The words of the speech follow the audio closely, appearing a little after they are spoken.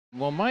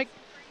Well, Mike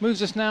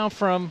moves us now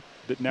from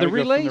Now the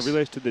we relays? go from the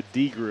relays to the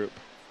D group.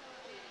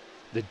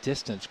 The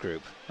distance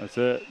group. That's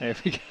it. There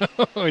we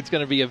go. It's going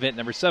to be event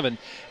number 7.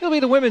 It'll be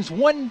the women's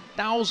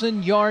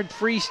 1,000-yard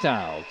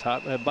freestyle.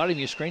 Bottom of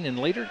your screen in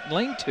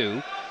lane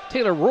 2.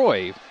 Taylor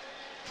Roy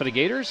for the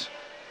Gators.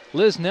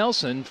 Liz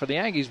Nelson for the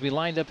Aggies will be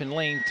lined up in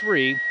lane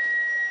 3.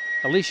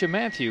 Alicia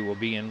Matthew will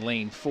be in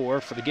lane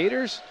 4 for the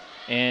Gators.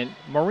 And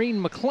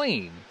Maureen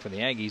McLean for the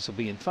Aggies will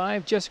be in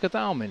 5. Jessica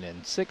Thalman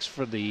in 6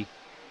 for the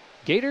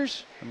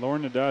Gators. And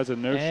Lauren Nadal is a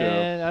no-show.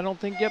 And I don't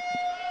think, yep.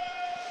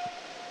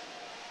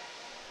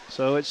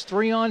 So it's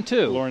 3 on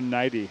 2. Lauren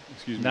Nighty,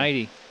 excuse me.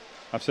 Nighty.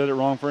 I've said it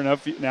wrong for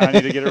enough. Now I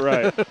need to get it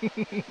right.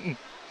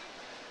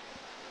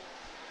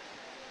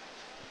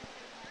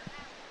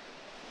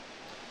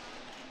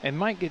 And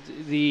Mike,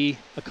 the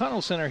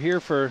O'Connell Center here,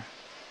 for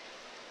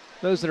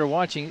those that are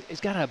watching,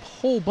 it's got a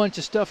whole bunch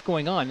of stuff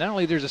going on. Not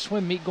only there's a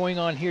swim meet going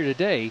on here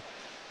today,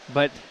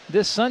 but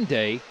this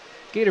Sunday,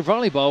 Gator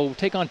Volleyball will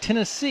take on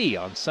Tennessee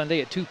on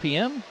Sunday at 2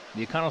 p.m.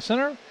 The O'Connell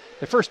Center.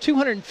 The first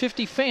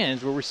 250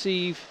 fans will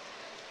receive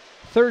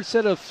third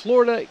set of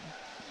Florida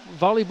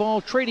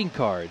volleyball trading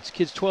cards.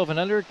 Kids 12 and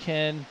under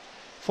can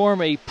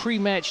form a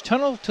pre-match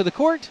tunnel to the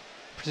court,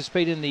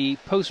 participate in the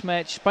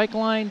post-match spike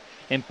line,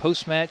 and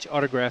post-match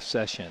autograph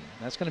session.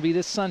 That's going to be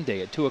this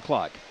Sunday at 2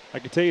 o'clock. I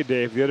can tell you,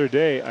 Dave, the other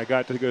day I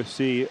got to go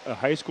see a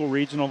high school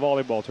regional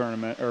volleyball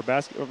tournament, or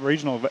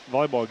regional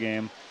volleyball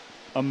game.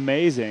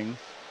 Amazing.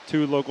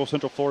 2 local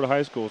Central Florida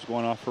high schools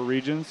going off for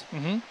regions.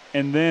 Mm-hmm.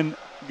 And then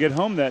get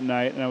home that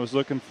night, and I was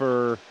looking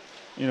for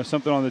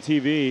something on the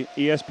TV.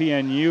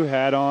 ESPNU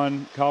had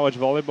on college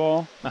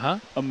volleyball.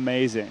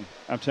 Amazing.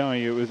 I'm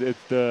telling you,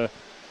 it's the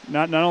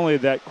not only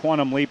that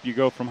quantum leap you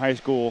go from high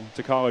school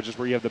to college is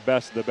where you have the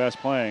best of the best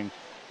playing,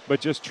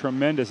 but just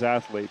tremendous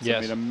athletes. Yes.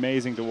 I mean,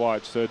 amazing to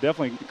watch. So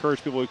definitely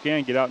encourage people who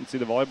can get out and see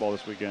the volleyball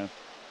this weekend.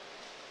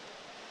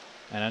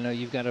 And I know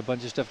you've got a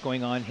bunch of stuff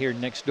going on here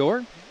next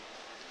door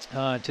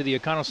to the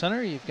O'Connell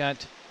Center. You've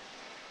got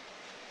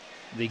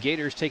the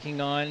Gators taking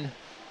on,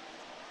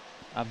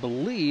 I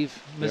believe,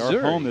 Missouri. They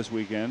are home this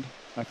weekend.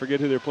 I forget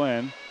who they're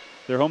playing.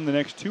 They're home the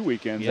next 2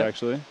 weekends,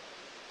 actually.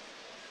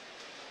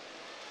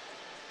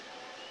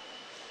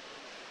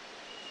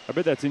 I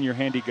bet that's in your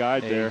handy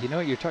guide there. You know,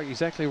 you're talking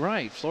exactly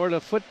right.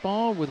 Florida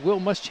football with Will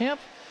Muschamp.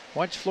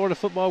 Watch Florida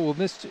football with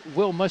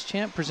Will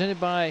Muschamp, presented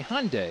by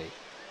Hyundai.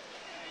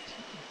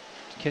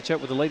 To catch up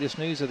with the latest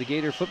news of the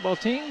Gator football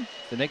team,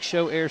 the next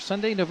show airs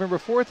Sunday, November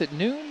 4th at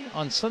noon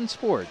on Sun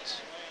Sports.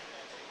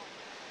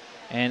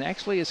 And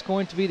actually, it's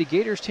going to be the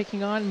Gators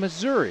taking on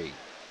Missouri.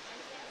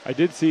 I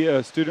did see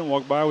a student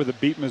walk by with a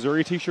Beat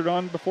Missouri T-shirt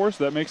on before,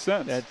 so that makes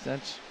sense.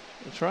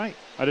 That's right.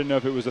 I didn't know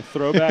if it was a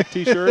throwback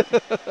T-shirt.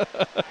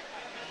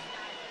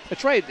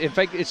 That's right. In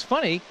fact, it's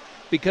funny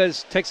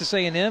because Texas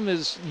A&M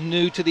is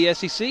new to the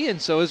SEC, and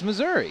so is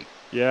Missouri.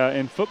 Yeah,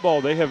 in football,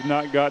 they have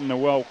not gotten a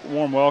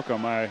warm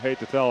welcome. I hate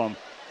to tell them.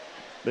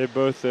 They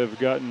both have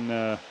gotten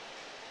had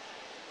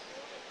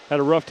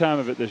a rough time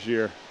of it this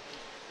year.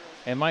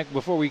 And, Mike,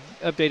 before we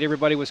update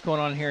everybody what's going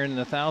on here in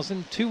the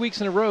 1,000, 2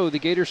 weeks in a row, the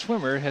Gator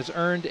swimmer has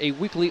earned a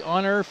weekly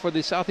honor for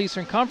the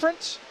Southeastern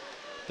Conference.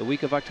 The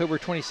week of October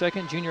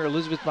 22nd, junior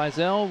Elizabeth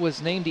Bizel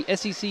was named the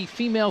SEC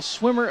Female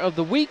Swimmer of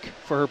the Week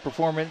for her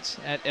performance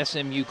at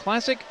SMU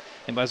Classic.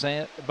 And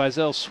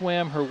Bizel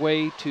swam her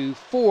way to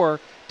 4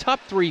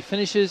 top 3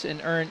 finishes and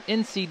earned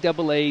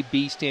NCAA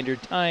B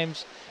standard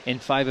times in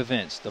 5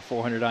 events: the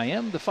 400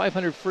 IM, the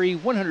 500 free,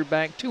 100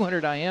 back,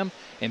 200 IM,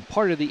 and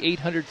part of the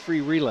 800 free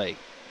relay.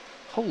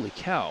 Holy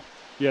cow!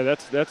 Yeah,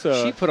 that's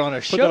a. She put on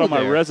a show. Put that on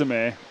my there.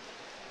 resume.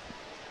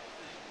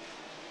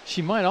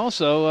 She might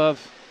also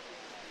have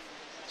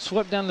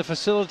swept down the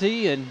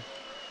facility and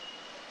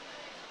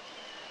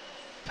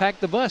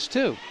packed the bus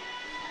too.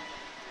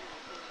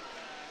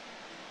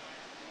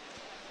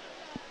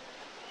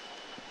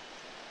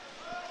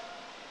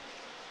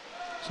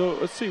 So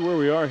let's see where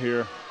we are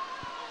here.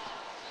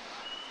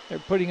 They're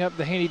putting up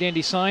the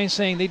handy-dandy sign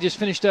saying they just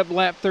finished up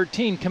lap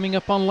 13, coming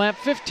up on lap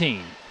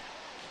 15.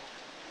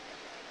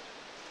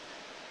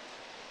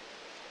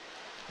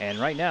 And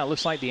right now, it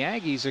looks like the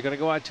Aggies are going to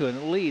go out to a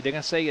lead. They're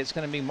going to say it's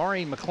going to be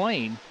Maureen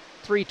McLean,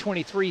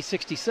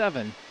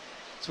 3:23.67.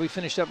 So we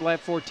finished up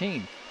lap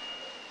 14.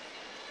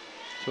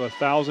 So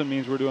 1,000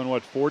 means we're doing,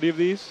 what, 40 of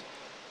these?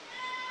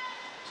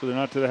 So they're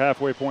not to the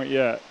halfway point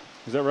yet.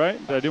 Is that right?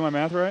 Did I do my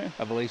math right?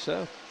 I believe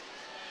so.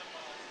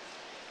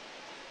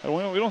 We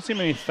don't see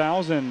many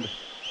 1,000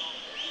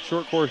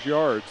 short course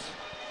yards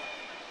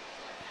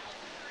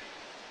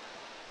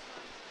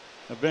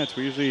events.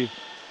 We usually,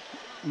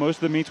 most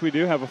of the meets we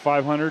do have a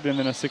 500 and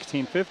then a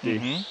 1650.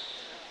 Mm-hmm.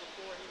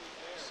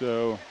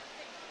 So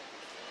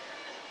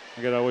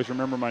I got to always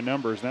remember my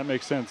numbers, and that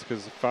makes sense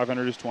because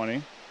 500 is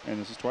 20,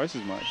 and this is twice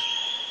as much.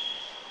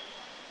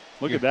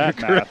 Look at that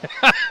math.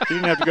 You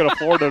didn't have to go to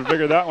Florida to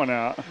figure that one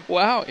out.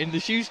 Wow, and the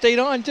shoes stayed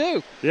on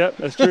too. Yep,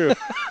 that's true.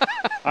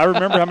 I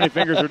remember how many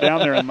fingers are down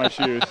there in my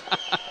shoes.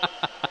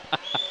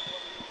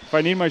 If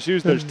I need my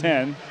shoes, there's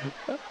 10.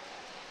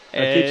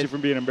 That keeps you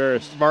from being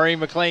embarrassed. Maureen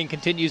McLean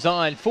continues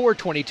on,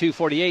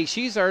 4:22.48.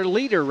 She's our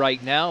leader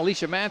right now.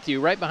 Alicia Matthew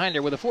right behind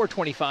her with a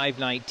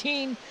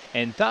 4:25.19.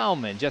 And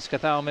Thalman, Jessica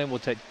Thalman, will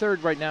take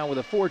third right now with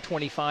a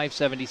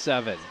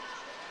 4:25.77.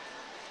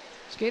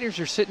 Skaters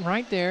are sitting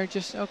right there.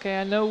 Just, okay,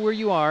 I know where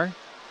you are.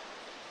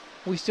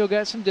 We still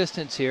got some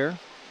distance here.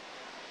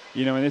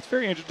 You know, and it's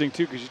very interesting,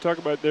 too, because you talk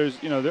about I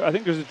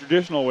think there's a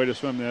traditional way to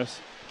swim this.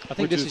 I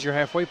think this is your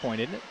halfway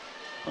point, isn't it?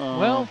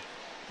 Well,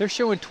 they're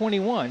showing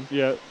 21.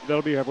 Yeah,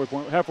 that'll be halfway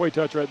point. Halfway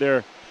touch right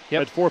there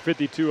at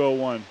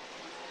 4:52.01.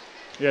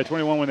 Yeah,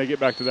 21 when they get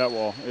back to that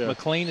wall. Yeah.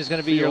 McLean is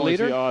going to be your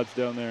leader. The odds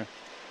down there.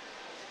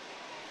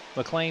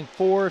 McLean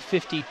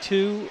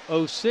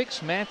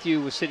 4:52.06.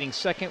 Matthew was sitting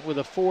second with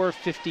a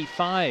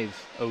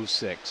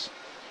 4:55.06.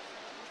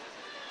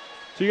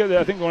 So you got,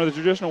 I think, one of the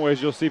traditional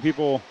ways you'll see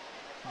people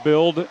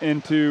build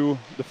into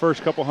the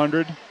first couple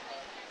hundred,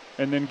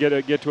 and then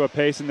get to a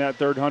pace in that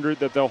third hundred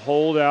that they'll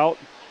hold out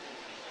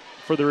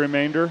for the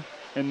remainder,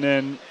 and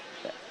then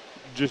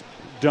just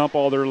dump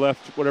all their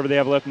left, whatever they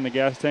have left in the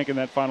gas tank in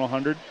that final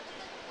 100.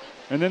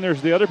 And then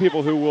there's the other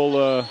people who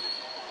will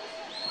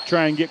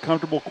try and get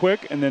comfortable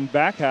quick and then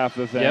back half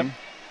the thing. Yep.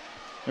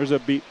 There's a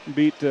beat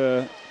it's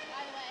a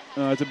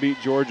beat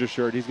Georgia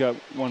shirt. He's got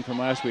one from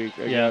last week,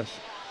 I guess.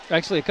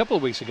 Actually, a couple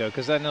of weeks ago,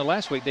 because I know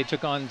last week they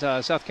took on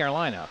South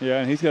Carolina. Yeah,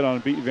 and he's got on a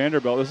beat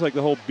Vanderbilt. This is like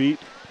the whole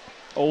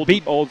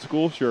old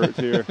school shirts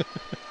here.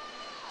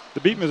 The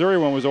beat Missouri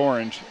one was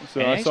orange, so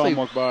and I actually, saw him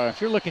walk by. If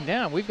you're looking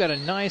down, we've got a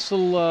nice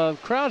little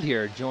crowd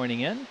here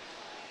joining in,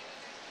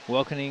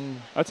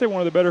 welcoming. I'd say one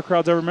of the better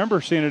crowds I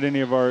remember seeing at any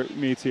of our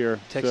meets here.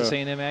 Texas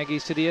A&M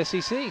Aggies to the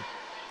SEC,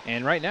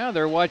 and right now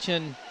they're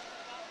watching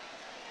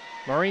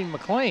Maureen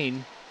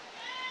McLean.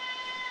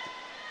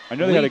 I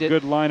know they had a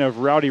good line of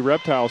rowdy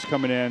reptiles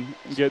coming in,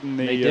 getting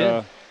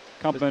the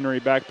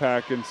complimentary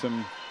backpack and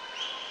some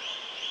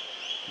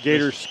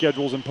Gators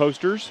schedules and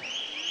posters.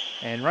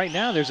 And right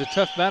now there's a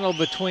tough battle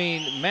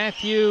between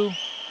Matthew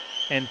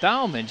and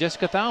Thalman,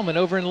 Jessica Thalman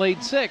over in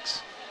lane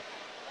 6.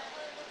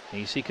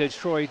 And you see Coach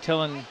Troy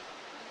telling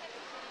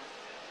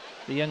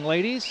the young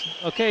ladies,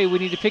 okay, we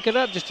need to pick it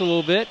up just a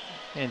little bit.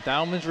 And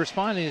Thalman's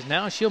responding is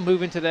now she'll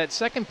move into that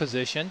second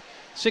position,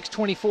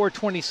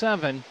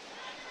 6:24.27.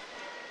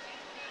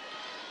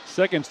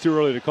 Second's too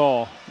early to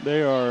call.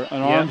 They are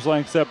an arm's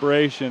length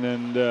separation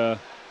and going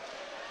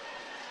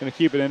to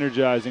keep it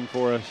energizing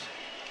for us.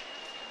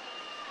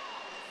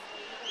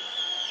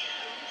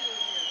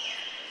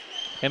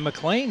 And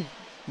McLean,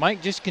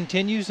 Mike, just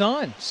continues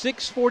on.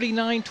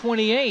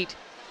 6:49.28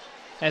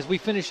 as we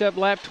finish up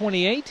lap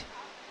 28.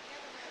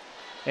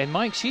 And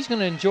Mike, she's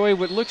going to enjoy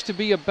what looks to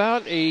be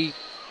about a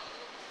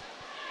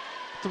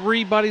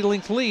 3 body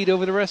length lead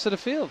over the rest of the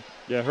field.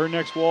 Yeah, her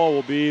next wall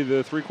will be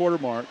the 3/4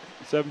 mark.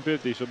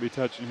 750 she'll be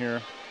touching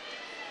here.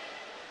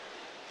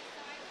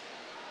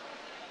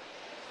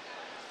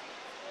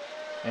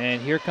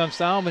 And here comes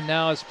Thalman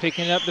now, is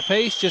picking up the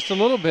pace just a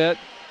little bit.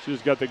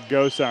 She's got the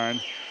go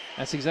sign.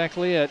 That's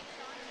exactly it.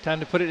 Time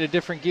to put it in a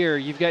different gear.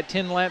 You've got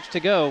 10 laps to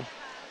go.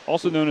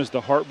 Also known as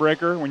the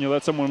heartbreaker, when you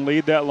let someone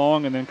lead that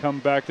long and then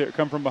come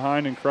from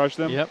behind and crush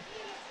them. Yep.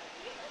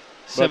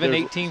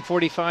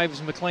 7:18.45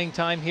 is McLean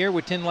time here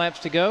with 10 laps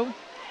to go.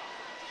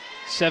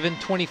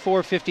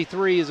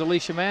 7:24.53 is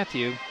Alicia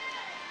Matthew.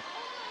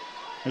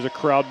 There's a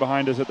crowd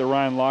behind us at the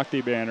Ryan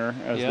Lochte banner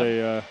as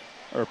they are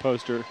a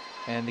poster.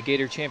 And the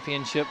Gator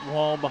Championship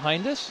wall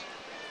behind us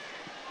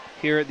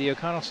here at the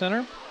O'Connell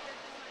Center.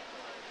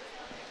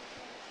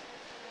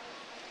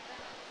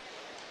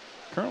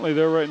 Currently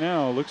there right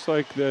now, looks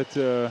like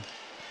that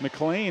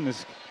McLean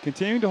is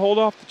continuing to hold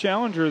off the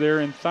challenger there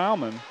in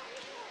Thalman.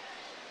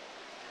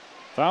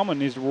 Thalman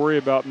needs to worry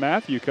about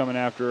Matthew coming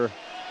after her.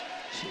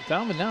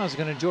 Thalman now is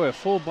going to enjoy a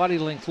full body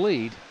length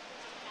lead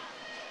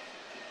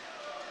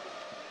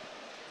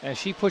as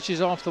she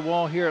pushes off the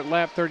wall here at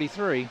lap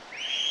 33.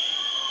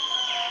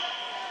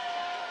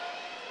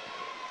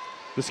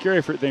 The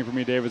scary thing for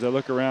me, Dave, is I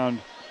look around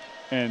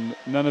and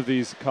none of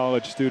these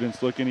college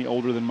students look any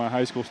older than my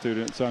high school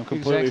students, so I'm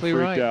completely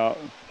freaked out.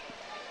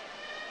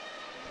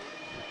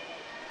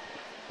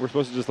 We're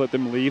supposed to just let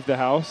them leave the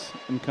house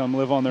and come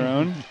live on their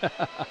own?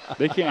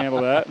 They can't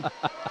handle that.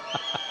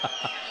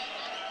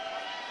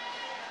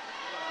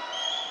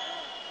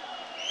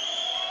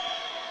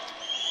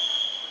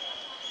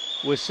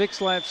 With 6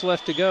 laps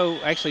left to go,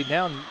 actually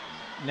down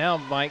now,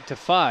 Mike, to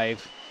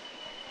 5.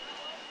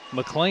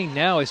 McLean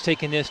now is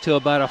taking this to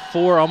about a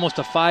 4, almost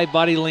a 5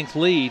 body length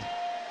lead.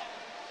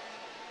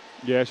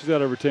 Yeah, she's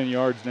got over 10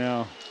 yards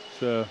now.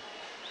 So,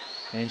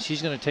 and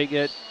she's going to take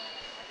it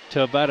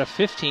to about a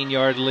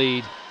 15-yard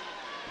lead.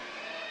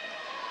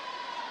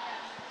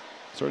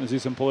 Starting to see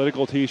some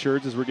political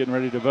T-shirts as we're getting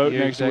ready to vote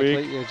next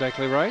week. You're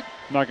exactly right.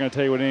 I'm not going to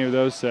tell you what any of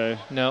those say.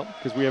 No.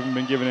 Because we haven't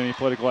been given any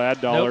political ad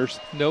dollars.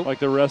 Nope. Like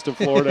the rest of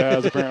Florida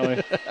has,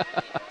 apparently.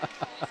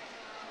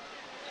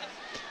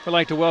 We'd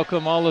like to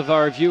welcome all of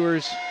our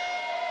viewers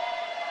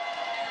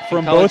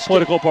from both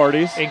political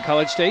parties in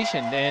College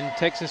Station and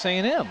Texas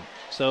A&M.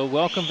 So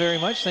welcome very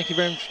much. Thank you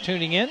very much for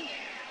tuning in.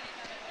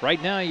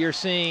 Right now you're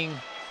seeing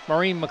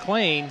Maureen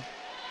McLean.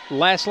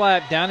 Last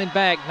lap, down and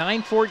back,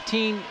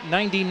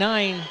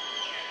 9:14.99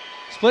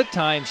 split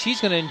time.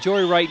 She's going to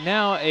enjoy right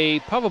now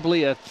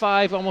probably a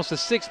 5, almost a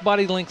 6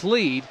 body length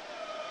lead.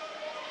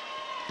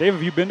 Dave,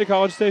 have you been to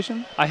College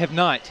Station? I have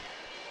not.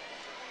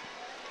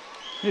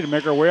 Need to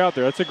make our way out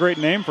there. That's a great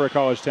name for a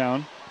college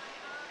town.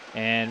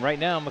 And right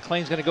now,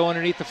 McLean's going to go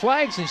underneath the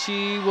flags, and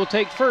she will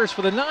take first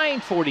with a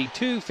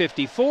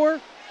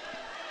 9:42.54.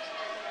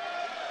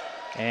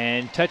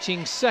 And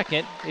touching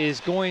second is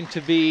going to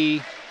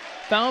be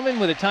Thalman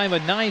with a time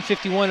of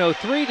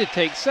 9:51.03 to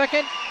take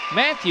second.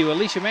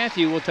 Alicia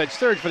Matthew will touch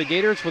third for the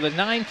Gators with a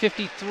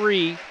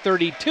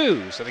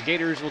 9:53.32. So the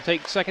Gators will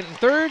take second and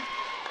third,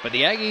 but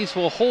the Aggies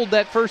will hold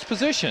that first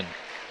position.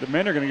 The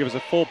men are going to give us a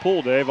full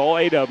pool, Dave. All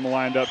 8 of them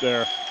lined up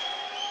there.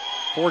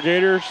 4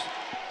 Gators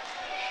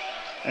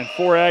and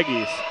 4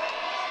 Aggies.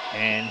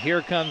 And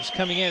here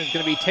coming in is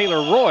going to be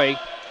Taylor Roy.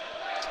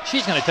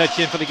 She's going to touch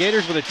in for the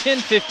Gators with a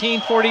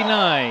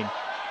 10:15.49.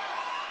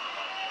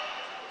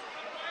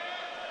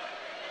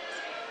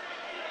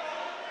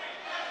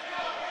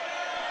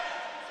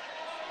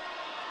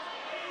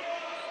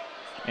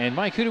 And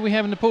Mike, who do we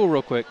have in the pool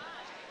real quick?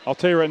 I'll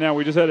tell you right now,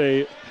 we just had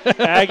a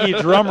Aggie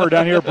drummer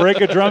down here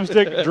break a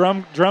drumstick.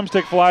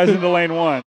 Drumstick flies into lane 1.